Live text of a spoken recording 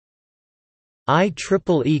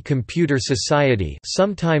IEEE Computer Society,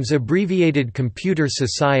 sometimes abbreviated Computer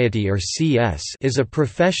Society or CS, is a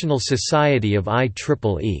professional society of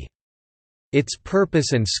IEEE. Its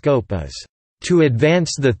purpose and scope is to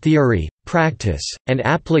advance the theory, practice, and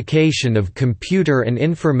application of computer and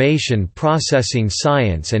information processing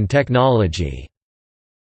science and technology,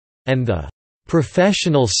 and the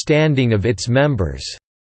professional standing of its members.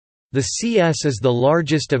 The CS is the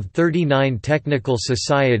largest of 39 technical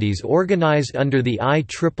societies organized under the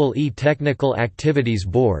IEEE Technical Activities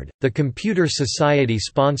Board. The Computer Society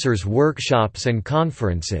sponsors workshops and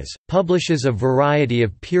conferences, publishes a variety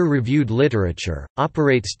of peer-reviewed literature,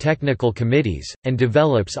 operates technical committees, and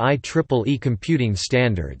develops IEEE computing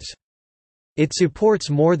standards. It supports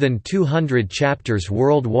more than 200 chapters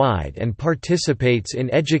worldwide and participates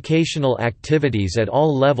in educational activities at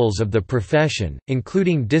all levels of the profession,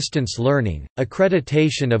 including distance learning,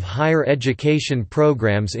 accreditation of higher education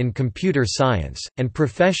programs in computer science, and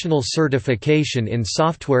professional certification in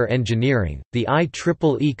software engineering. The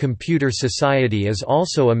IEEE Computer Society is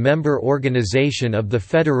also a member organization of the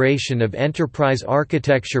Federation of Enterprise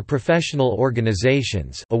Architecture Professional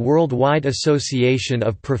Organizations, a worldwide association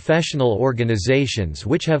of professional organizations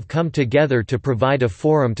which have come together to provide a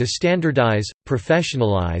forum to standardize,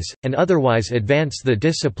 professionalize, and otherwise advance the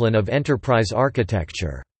discipline of enterprise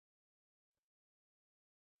architecture.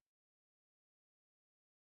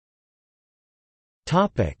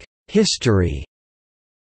 History.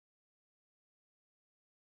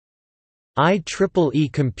 IEEE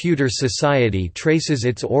Computer Society traces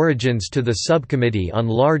its origins to the Subcommittee on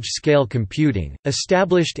Large-Scale Computing,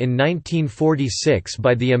 established in 1946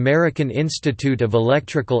 by the American Institute of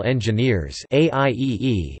Electrical Engineers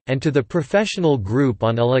 (AIEE), and to the Professional Group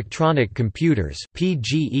on Electronic Computers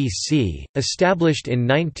 (PGEC), established in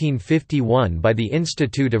 1951 by the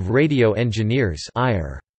Institute of Radio Engineers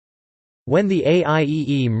 (IR). When the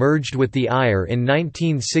AIEE merged with the IR in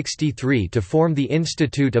 1963 to form the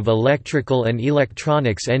Institute of Electrical and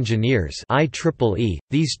Electronics Engineers (IEEE),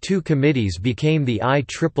 these two committees became the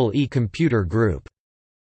IEEE Computer Group.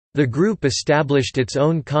 The group established its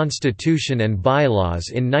own constitution and bylaws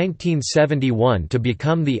in 1971 to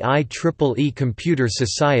become the IEEE Computer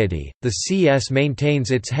Society. The CS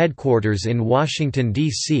maintains its headquarters in Washington,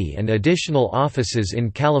 D.C. and additional offices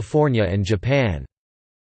in California and Japan.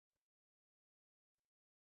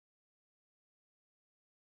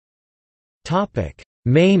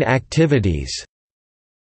 Main activities.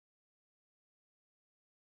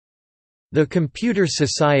 The Computer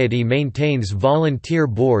Society maintains volunteer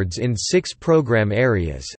boards in 6 program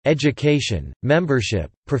areas: education,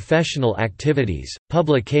 membership, professional activities,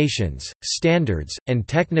 publications, standards, and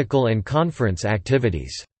technical and conference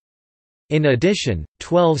activities. In addition,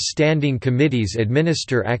 12 standing committees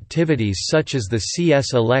administer activities such as the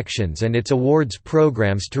CS elections and its awards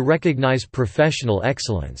programs to recognize professional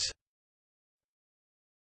excellence.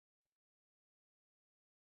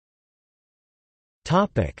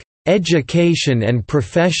 Education and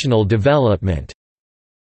professional development.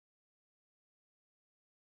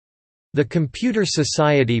 The Computer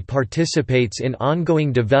Society participates in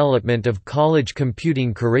ongoing development of college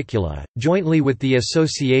computing curricula, jointly with the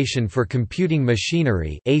Association for Computing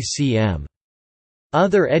Machinery (ACM).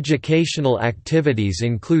 Other educational activities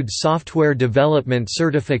include software development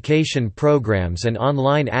certification programs and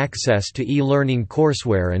online access to e-learning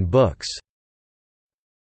courseware and books.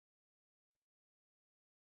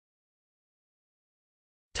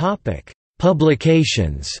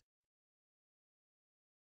 Publications.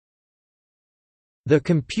 The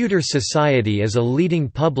Computer Society is a leading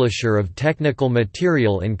publisher of technical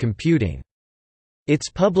material in computing. Its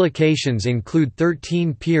publications include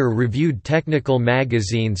 13 peer-reviewed technical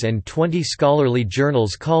magazines and 20 scholarly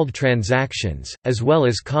journals called Transactions, as well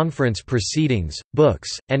as conference proceedings, books,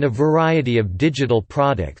 and a variety of digital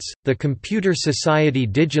products. The Computer Society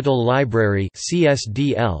Digital Library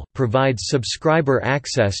 (CSDL) provides subscriber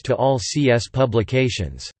access to all CS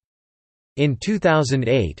publications. In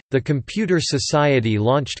 2008, the Computer Society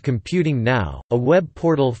launched Computing Now, a web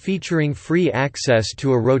portal featuring free access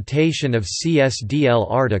to a rotation of CSDL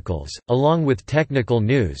articles, along with technical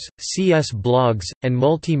news, CS blogs, and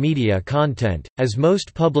multimedia content. As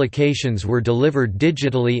most publications were delivered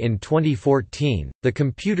digitally in 2014, the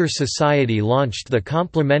Computer Society launched the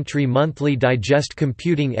complimentary monthly digest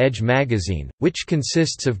Computing Edge magazine, which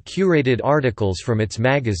consists of curated articles from its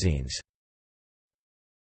magazines.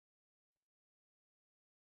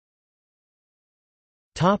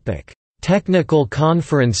 Technical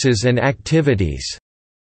conferences and activities.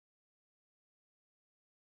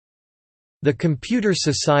 The Computer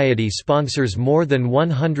Society sponsors more than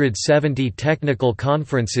 170 technical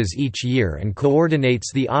conferences each year and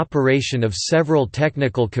coordinates the operation of several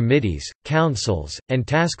technical committees, councils, and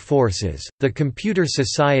task forces. The Computer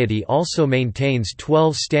Society also maintains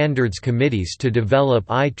 12 standards committees to develop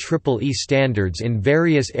IEEE standards in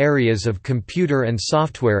various areas of computer and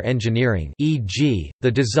software engineering, e.g.,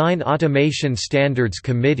 the Design Automation Standards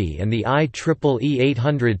Committee and the IEEE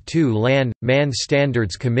 802 LAN/MAN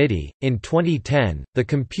Standards Committee. In 2010, the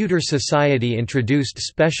Computer Society introduced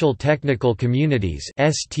Special Technical Communities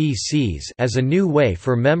 (STCs) as a new way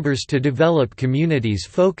for members to develop communities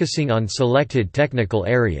focusing on selected technical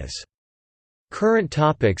areas. Current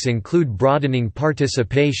topics include broadening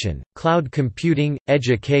participation, cloud computing,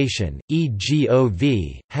 education,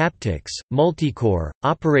 eGov, haptics, multicore,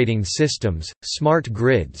 operating systems, smart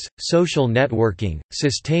grids, social networking,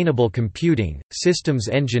 sustainable computing, systems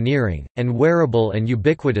engineering, and wearable and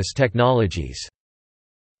ubiquitous technologies.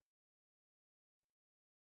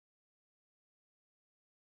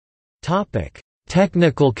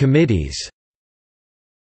 Technical committees.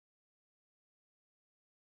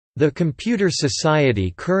 The Computer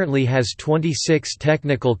Society currently has 26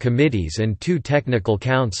 technical committees and 2 technical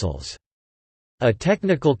councils. A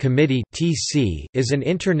technical committee (TC) is an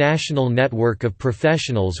international network of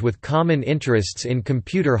professionals with common interests in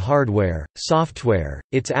computer hardware, software,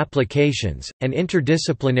 its applications, and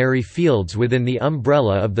interdisciplinary fields within the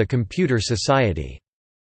umbrella of the Computer Society.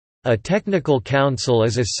 A technical council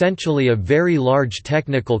is essentially a very large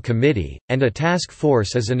technical committee, and a task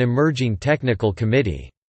force is an emerging technical committee.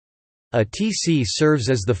 A TC serves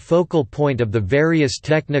as the focal point of the various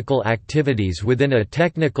technical activities within a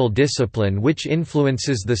technical discipline which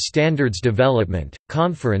influences the standards development,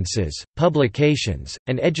 conferences, publications,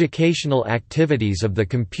 and educational activities of the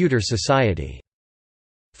Computer Society.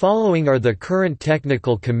 Following are the current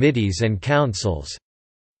technical committees and councils.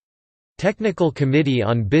 Technical Committee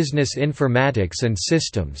on Business Informatics and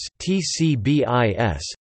Systems (TCBIS).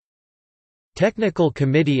 Technical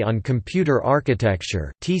Committee on Computer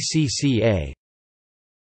Architecture (TCCA).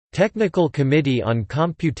 Technical Committee on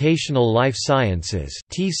Computational Life Sciences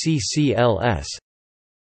 (TCCLS).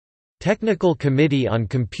 Technical Committee on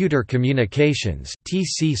Computer Communications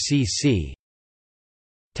 (TCCC).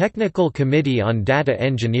 Technical Committee on Data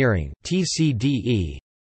Engineering (TCDE).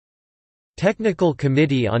 Technical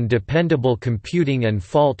Committee on Dependable Computing and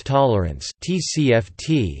Fault Tolerance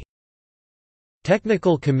 (TCFT).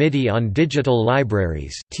 Technical Committee on Digital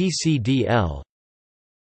Libraries (TCDL).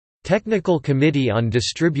 Technical Committee on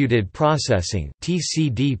Distributed Processing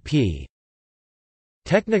 (TCDP).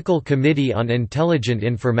 Technical Committee on Intelligent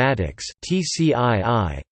Informatics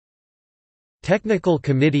 (TCII). Technical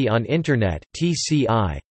Committee on Internet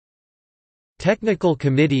 (TCI). Technical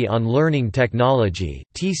Committee on Learning Technology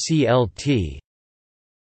 (TCLT).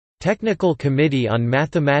 Technical Committee on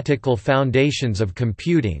Mathematical Foundations of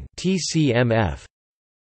Computing (TCMF).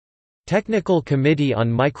 Technical Committee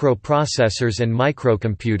on Microprocessors and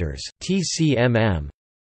Microcomputers (TCMM).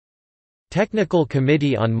 Technical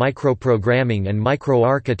Committee on Microprogramming and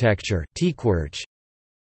Microarchitecture (TQUARCH).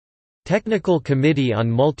 Technical Committee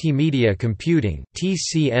on Multimedia Computing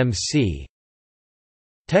 (TCMC).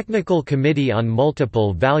 Technical Committee on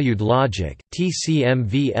Multiple Valued Logic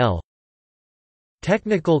 (TCMVL).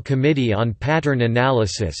 Technical Committee on Pattern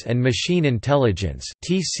Analysis and Machine Intelligence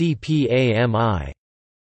 (TCPAMI).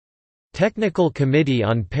 Technical Committee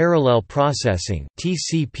on Parallel Processing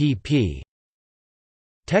 (TCPP).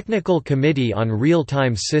 Technical Committee on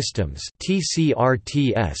Real-Time Systems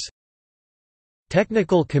 (TCRTS).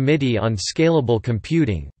 Technical Committee on Scalable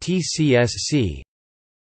Computing (TCSC).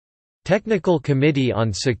 Technical Committee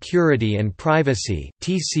on Security and Privacy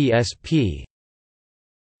 (TCSP).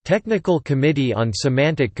 Technical Committee on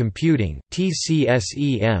Semantic Computing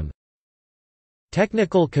 (TCSEM).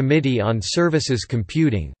 Technical Committee on Services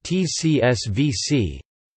Computing (TCSVC).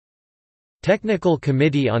 Technical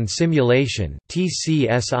Committee on Simulation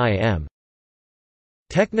 (TCSIM).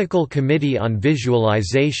 Technical Committee on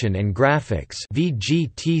Visualization and Graphics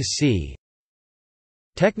 (VGTC).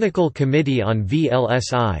 Technical Committee on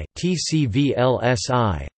VLSI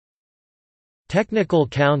 (TCVLSI). Technical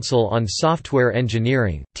Council on Software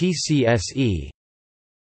Engineering (TCSE).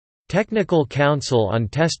 Technical Council on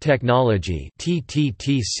Test Technology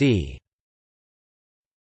 (TTTC).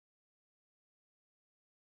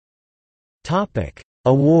 Topic: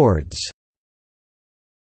 Awards.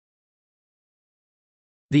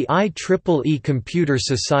 The IEEE Computer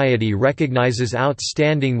Society recognizes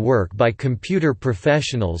outstanding work by computer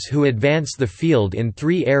professionals who advance the field in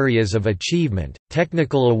 3 areas of achievement: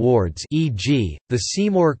 technical awards, e.g., the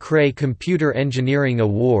Seymour Cray Computer Engineering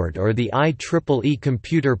Award or the IEEE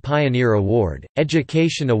Computer Pioneer Award;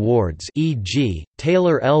 education awards, e.g.,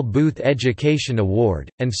 Taylor L. Booth Education Award;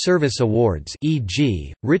 and service awards,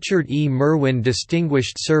 e.g., Richard E. Merwin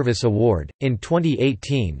Distinguished Service Award. In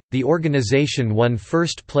 2018, the organization won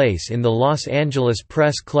first place in the Los Angeles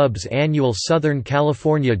Press Club's annual Southern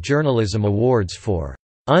California Journalism Awards for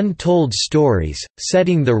 "Untold Stories,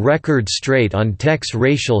 Setting the Record Straight on Tech's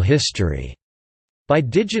Racial History" by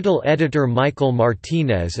digital editor Michael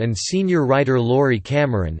Martinez and senior writer Lori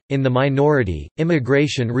Cameron, in the Minority,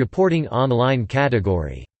 Immigration Reporting Online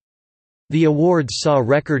category. The awards saw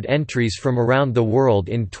record entries from around the world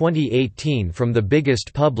in 2018 from the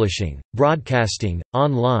biggest publishing, broadcasting,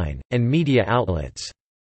 online, and media outlets.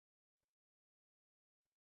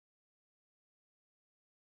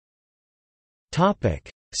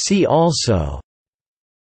 See also: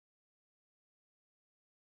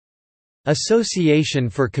 Association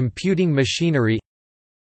for Computing Machinery,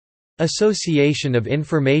 Association of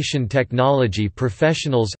Information Technology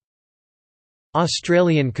Professionals,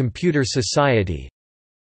 Australian Computer Society,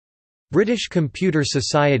 British Computer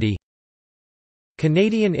Society,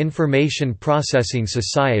 Canadian Information Processing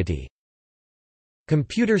Society,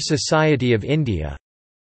 Computer Society of India,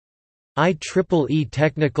 IEEE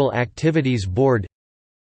Technical Activities Board,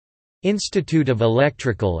 Institute of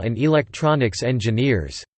Electrical and Electronics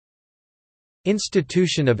Engineers,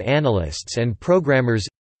 Institution of Analysts and Programmers,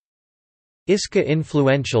 ISCA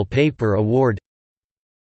Influential Paper Award,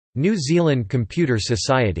 New Zealand Computer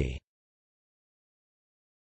Society.